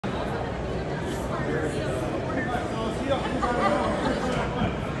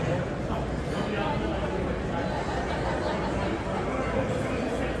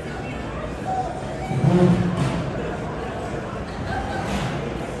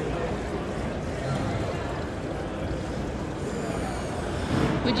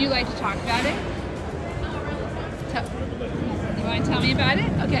Would you like to talk about it? You want to tell me about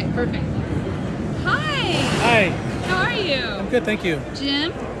it? Okay, perfect. Hi. Hi. How are you? I'm good, thank you.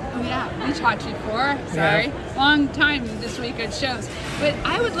 Jim? Oh yeah, we talked before. Sorry. Yeah. Long time this week at shows. But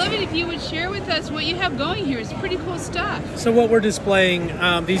I would love it if you would share with us what you have going here. It's pretty cool stuff. So what we're displaying,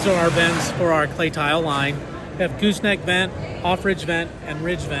 these are our vents for our clay tile line. We have gooseneck vent, off-ridge vent, and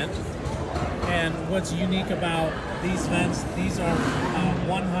ridge vent. And what's unique about these vents, these are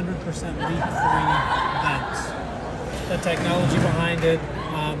 100% leak-free vents. The technology behind it,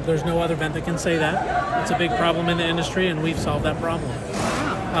 there's no other vent that can say that. It's a big problem in the industry, and we've solved that problem.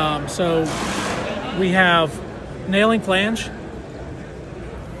 So we have nailing flange,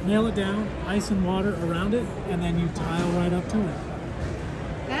 nail it down, ice and water around it, and then you tile right up to it.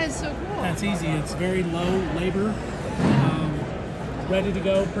 That is so cool. That's easy. It's very low labor, ready to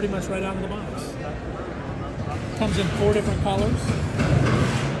go pretty much right out of the box. Comes in 4 different colors.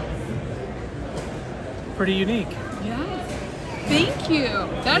 Pretty unique. Yeah. Thank you.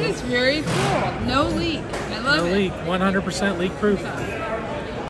 That is very cool. No leak. I love it. No leak. 100% leak proof.